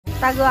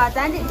大哥，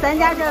咱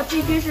家这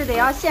必须是得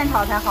要现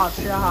炒才好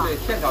吃哈。对，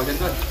现炒现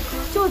炖。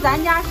就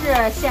咱家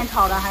是现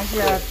炒的还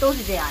是都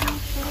是这样呀？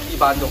一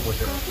般都不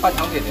是，半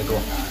成品的多。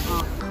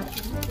啊。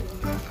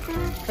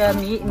这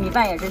米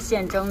饭也是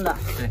现蒸的。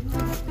对。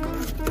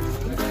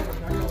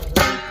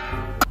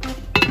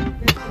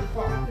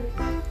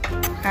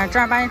看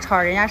正儿八经炒，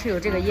人家是有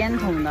这个烟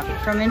筒的，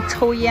专门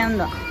抽烟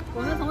的。我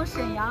们从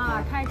沈阳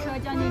啊开车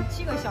将近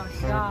7个小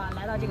时啊，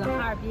来到这个哈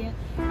尔滨。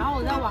然后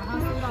我在网上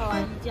搜到了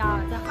一家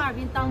在哈尔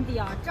滨当地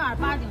啊正儿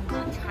八经的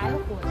柴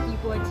火地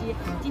锅鸡。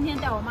今天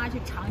带我妈去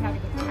尝一下这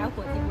个柴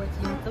火地锅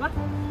鸡，走吧。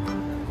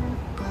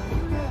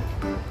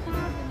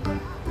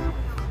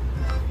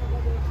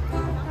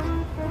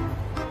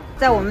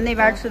在我们那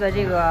边吃的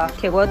这个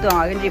铁锅炖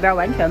啊，跟这边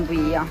完全不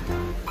一样。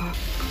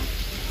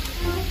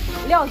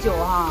料酒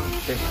哈，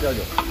对，料酒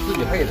自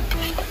己配的。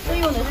这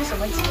用的是什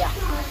么鸡呀？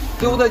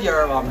溜达鸡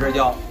儿，我们这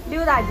叫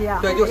溜达鸡啊。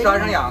对，就山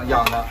上养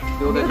的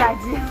溜达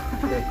鸡。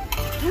对，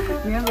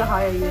名字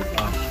好有意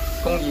思啊。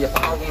公鸡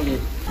，3号公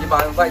鸡，一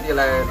般外地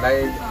来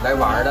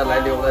玩的、来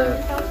溜达、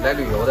来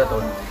旅游的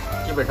都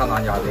基本上咱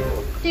家这个。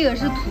这个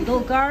是土豆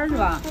干是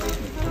吧？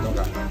土豆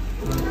干。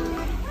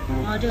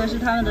然后这个是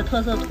他们的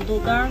特色土豆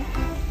干。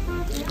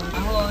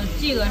然后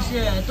这个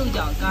是豆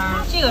角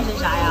干，这个是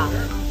啥呀？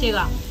这个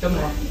榛蘑。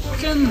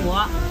榛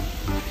蘑。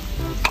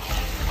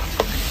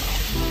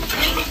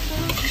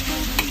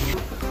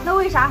那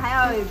为啥还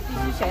要必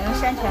须选用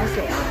山泉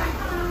水啊？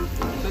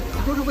这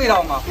就是味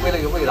道嘛，为了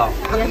一个味道，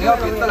它肯定要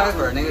比自来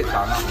水那个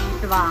强啊，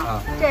是吧？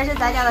啊，这也是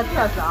咱家的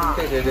特色啊。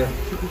对对对。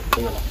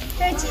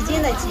这是几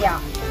斤的鸡啊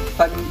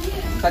？3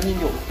斤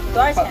9。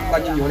多少钱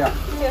？3斤9两。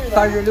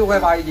这是36块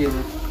8一斤。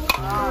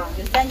啊，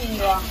就3斤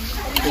多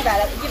，100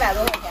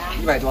多块钱。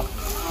100多。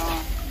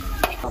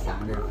大黄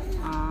这个。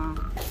啊。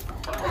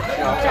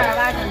正儿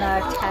八经的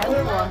柴火。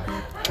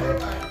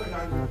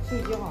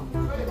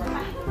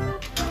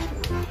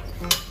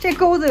这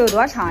钩子有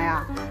多长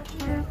呀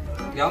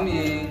？2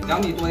米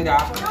多一点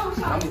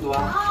，2米多。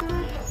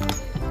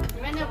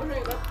里面那不是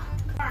有个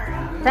盖儿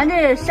啊？咱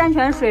这山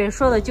泉水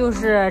说的就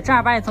是正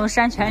儿八经从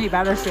山泉里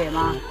边的水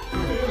吗？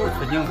就是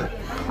纯净水。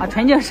啊，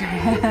纯净水。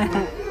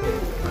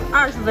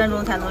20分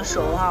钟才能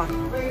熟哈。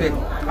对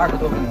，20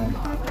多分钟。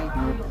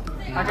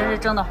啊，这是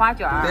蒸的花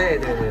卷儿。对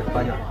对对，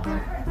花卷。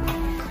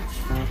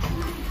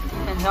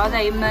粉条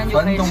再一焖就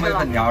可以吃了。东北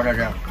粉条这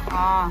是。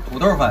啊。土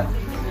豆粉。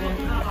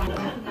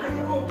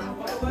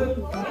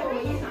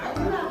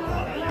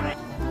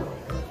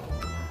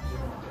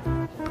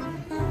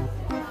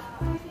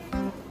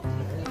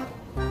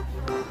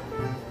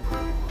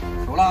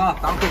熟了啊，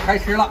咱们可以开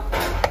吃了。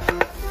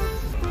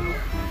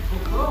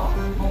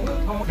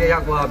这下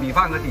锅米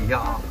饭搁底下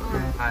啊，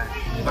哎，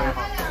米饭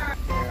好。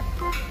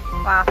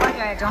哇，花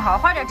卷也蒸好，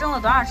花卷蒸了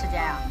多长时间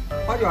呀？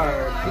花卷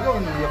10多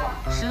分钟就好。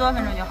10多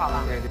分钟就好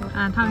了。对对。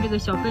啊，他们这个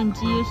小笨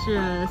鸡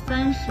是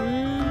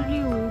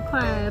36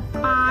块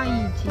8一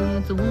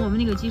斤，总共我们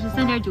那个鸡是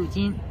3.9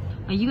斤，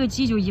啊，一个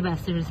鸡就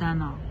143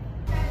呢。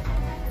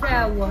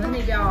在我们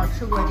那边啊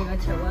吃过这个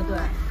铁锅炖，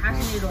它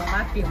是那种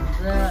把饼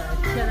子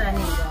贴在那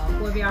个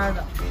锅边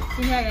的。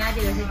今天人家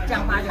这个是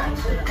蘸花卷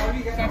吃的，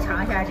先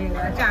尝一下这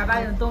个正儿八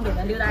经东北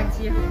的溜达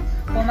鸡。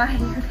我妈已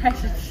经开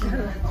始吃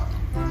了，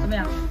怎么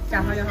样？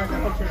蘸花卷好吃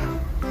不吃？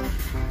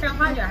蘸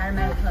花卷还是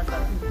蛮有特色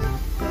的。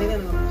这个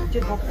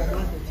这条火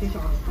锅挺香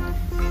的。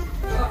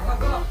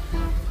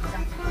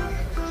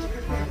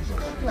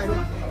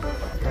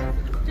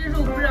这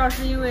肉不知道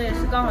是因为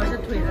是刚好是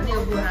腿的那个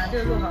部分，这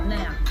个肉好嫩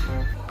呀。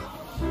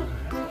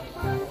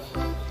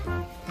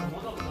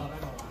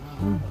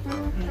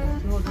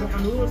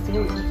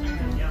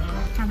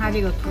看它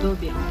这个土豆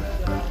饼，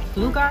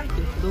土豆干，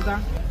对，土豆干。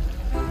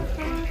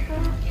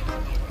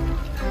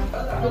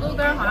土豆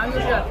干好像就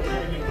是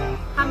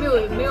它没有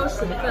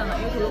水分了，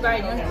因为土豆干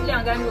已经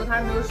晾干之后它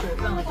是没有水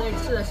分了，所以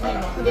吃的是那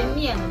种特别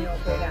面的那种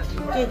口感，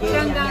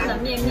干干的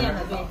面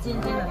的，对，筋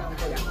的那种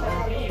口感。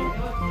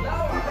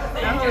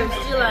然后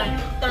吸了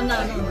淡淡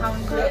的那种汤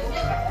汁，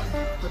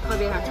我特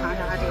别想尝一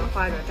下它这个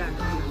花卷蘸着。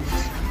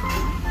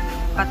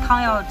把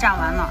汤要蘸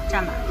完了，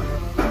蘸满。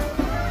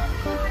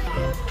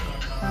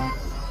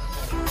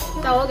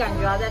但我感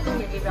觉啊，在东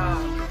北这边啊，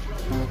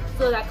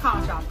坐在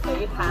炕上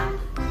腿一盘，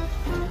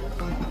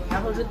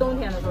然后是冬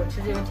天的时候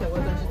吃这个铁锅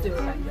炖是最有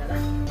感觉的。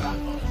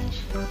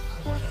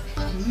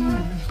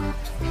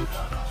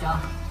香。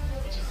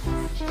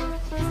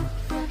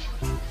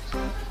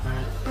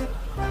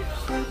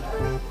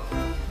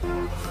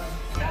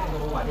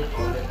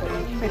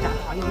再炸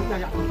啊，一会儿再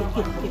炸，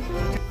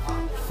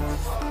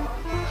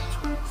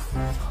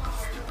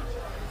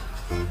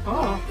哦。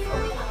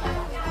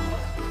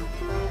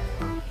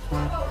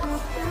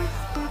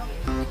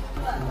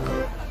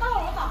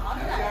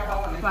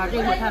哇，这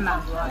个太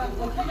满足了！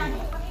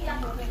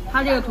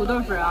它这个土豆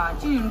粉啊，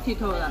晶莹剔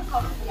透的，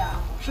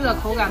吃的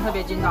口感特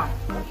别筋道。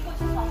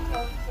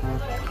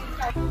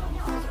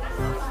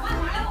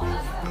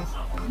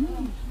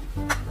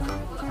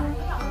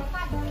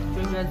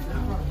绝绝子。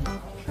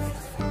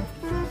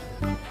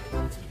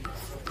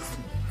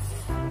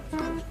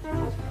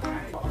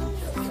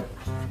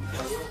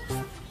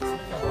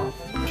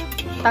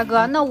大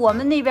哥，那我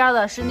们那边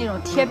的是那种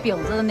贴饼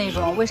子的那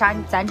种，为啥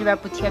咱这边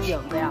不贴饼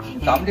子呀？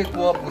咱们这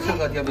锅不适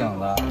合贴饼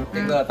子，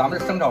这个咱们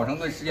生炒成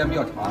炖时间比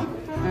较长，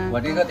我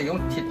这个得用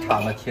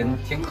铲子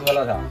勤磕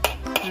了它，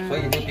所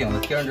以这饼子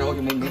贴上之后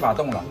就没法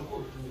动了。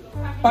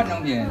半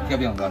成品贴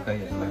饼子可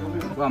以，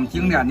我们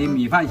经典的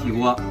米饭洗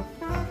锅。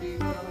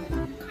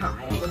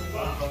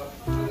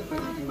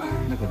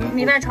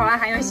米饭炒完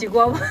还用洗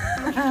锅吗？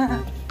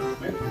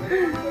对，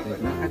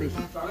那还得洗。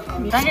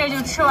咱这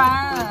就吃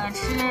完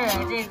吃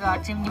这个，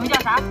你们叫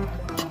啥？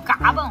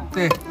嘎嘣。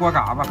对，锅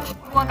嘎巴。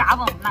锅嘎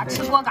嘣，那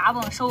吃锅嘎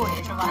嘣收尾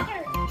是吧？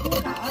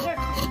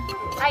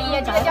阿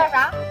姨，这个叫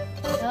啥？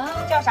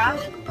叫啥？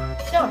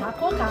叫啥？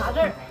锅嘎子。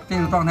这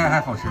个状态还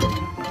好吃。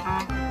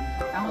好，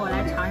然后我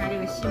来尝一下这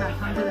个稀满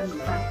汤汁的米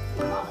饭。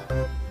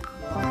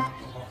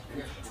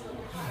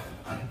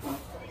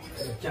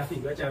加肥，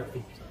别加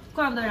肥。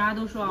怪不得人家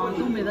都说啊，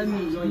东北的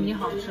米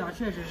好吃啊，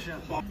确实是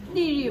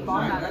粒粒饱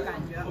满的感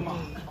觉。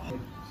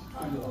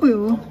哎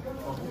呦，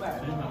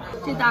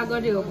这大哥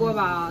这个锅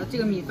巴，这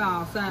个米饭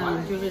啊，算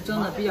就是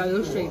蒸的比较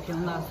有水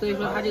平的，所以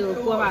说它这个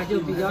锅巴就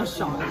比较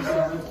少一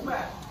些。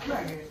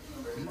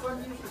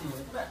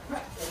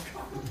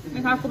因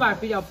为它锅巴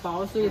比较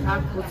薄，所以它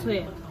不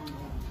脆。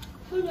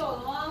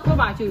锅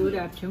巴就有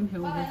点平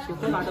平无奇，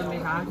锅巴都没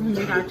啥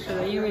吃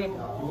的，因为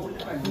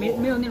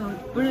没有那种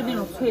不是那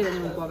种脆的那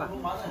种锅巴。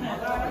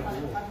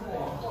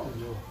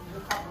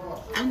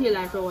总体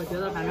来说，我觉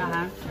得反正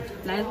还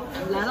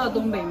来到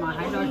东北嘛，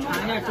还是要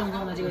尝一下正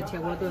宗的这个铁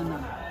锅炖的。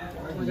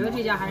我觉得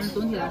这家还是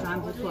总体来说还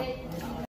不错。